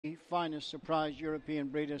Finest Surprise European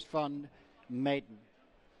Breeders' Fund maiden.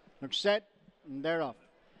 Look set, and they're off.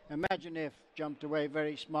 Imagine If jumped away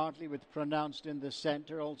very smartly with Pronounced in the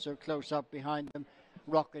centre, also close up behind them.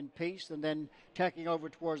 Rock and Peace, and then tacking over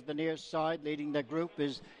towards the near side, leading the group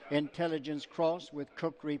is Intelligence Cross with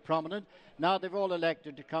Cookery prominent. Now they've all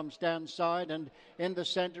elected to come stand side, and in the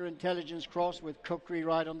centre, Intelligence Cross with Cookery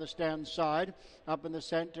right on the stand side. Up in the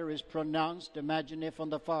centre is Pronounced, Imagine If on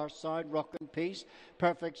the far side, Rock and Peace,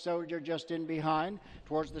 Perfect Soldier just in behind.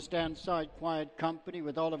 Towards the stand side, Quiet Company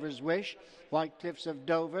with Oliver's Wish, White Cliffs of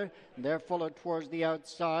Dover, and they're followed towards the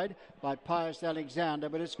outside by Pious Alexander,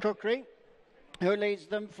 but it's Cookery who leads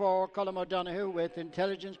them for Colm O'Donoghue with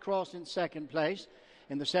Intelligence Cross in second place.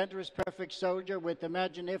 In the centre is Perfect Soldier with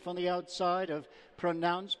Imagine If on the outside of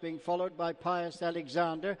Pronounced, being followed by Pious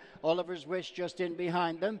Alexander. Oliver's Wish just in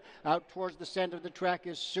behind them. Out towards the centre of the track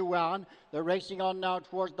is Suan. They're racing on now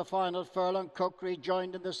towards the final furlong. Cookery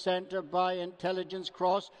joined in the centre by Intelligence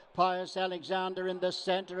Cross. Pious Alexander in the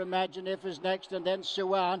centre. Imagine If is next, and then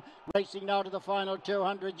Suan. Racing now to the final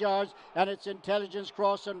 200 yards, and it's Intelligence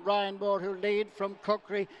Cross and Ryan Moore who lead from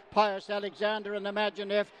Cookery, Pious Alexander and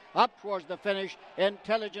Imagine If. Up towards the finish,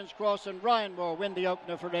 Intelligence Cross and Ryan Moore win the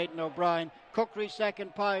opener for Aidan O'Brien. Cookery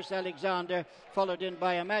second, Pious Alexander, followed in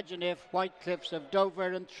by Imagine If, White Cliffs of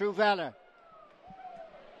Dover and True Valour.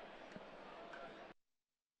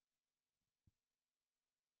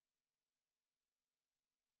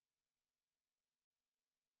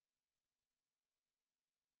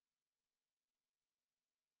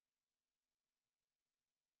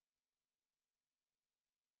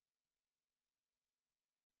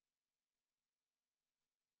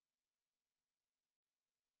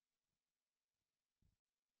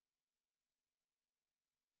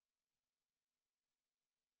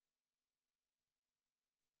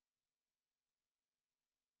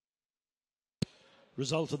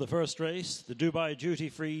 Result of the first race, the Dubai Duty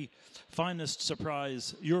Free Finest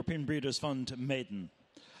Surprise European Breeders' Fund maiden.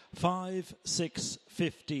 5, 6,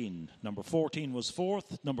 15. Number 14 was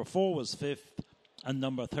 4th, number 4 was 5th, and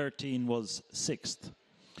number 13 was 6th.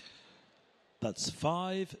 That's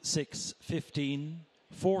 5, 6, 15,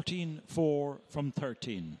 14, 4 from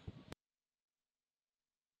 13.